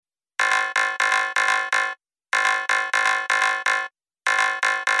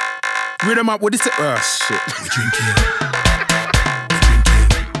Read them up, what is it? Oh, shit. We drinking.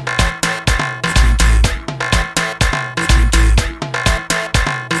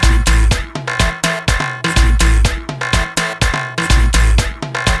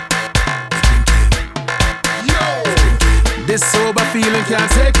 This sober feeling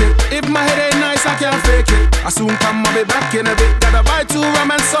can't take it. If my head ain't nice, I can't fake it. I soon come, I'll be back in a bit. Gotta buy 2 rum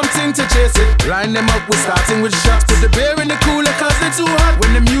and something to chase it. Line them up, we're starting with shots. Put the beer in the cooler cause they're too hot.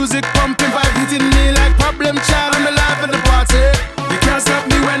 When the music pumping, vibe hitting me like problem child. I'm the life of the party. You can't stop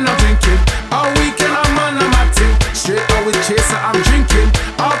me when I'm drinking. All weekend I'm on, I'm acting. Straight out with chaser, I'm drinking.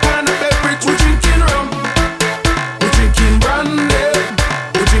 All kind of beverage, we're drinking rum. We're drinking brandy.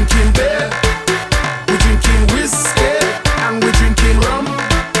 We're drinking beer. We're drinking whiskey. And we're drinking rum,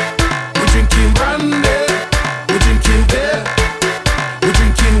 we're drinking brandy, we're drinking beer, we're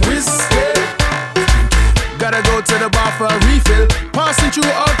drinking whiskey. Gotta go to the bar for a refill, passing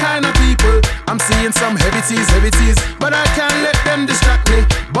through all kind of people. I'm seeing some heavy teas, but I can't let them distract me.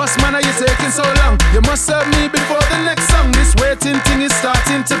 Boss man, are you taking so long? You must serve me before the next song. This waiting thing is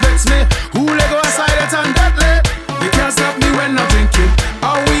starting to vex me. Who let go aside it and that late? You can't stop me when I'm drinking.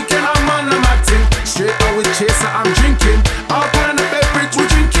 All weekend I'm on, I'm acting. Straight out with chaser, I'm drinking. All kind of beverage, we're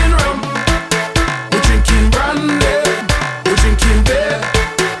drinking rum. We're drinking brandy. We're drinking beer.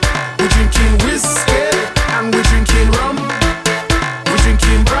 We're drinking whiskey. And we're drinking rum. We're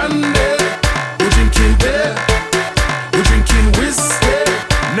drinking brandy. We're drinking beer. We're drinking whiskey.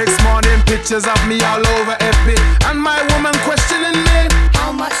 Next morning, pictures of me all over FB. And my woman questioning me.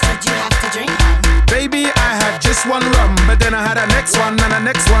 How much did you have to drink, hon? Baby, I had just 1 rum, but then I had a next one and a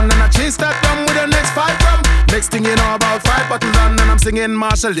next one, and I chased that rum with the next 5 rum. Next thing you know, about 5 bottles on, and I'm singing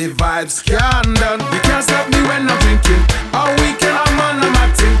Marshall, live vibes, can't done. You can't stop me when I'm drinking. All weekend I'm on, I'm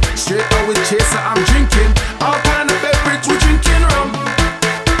acting.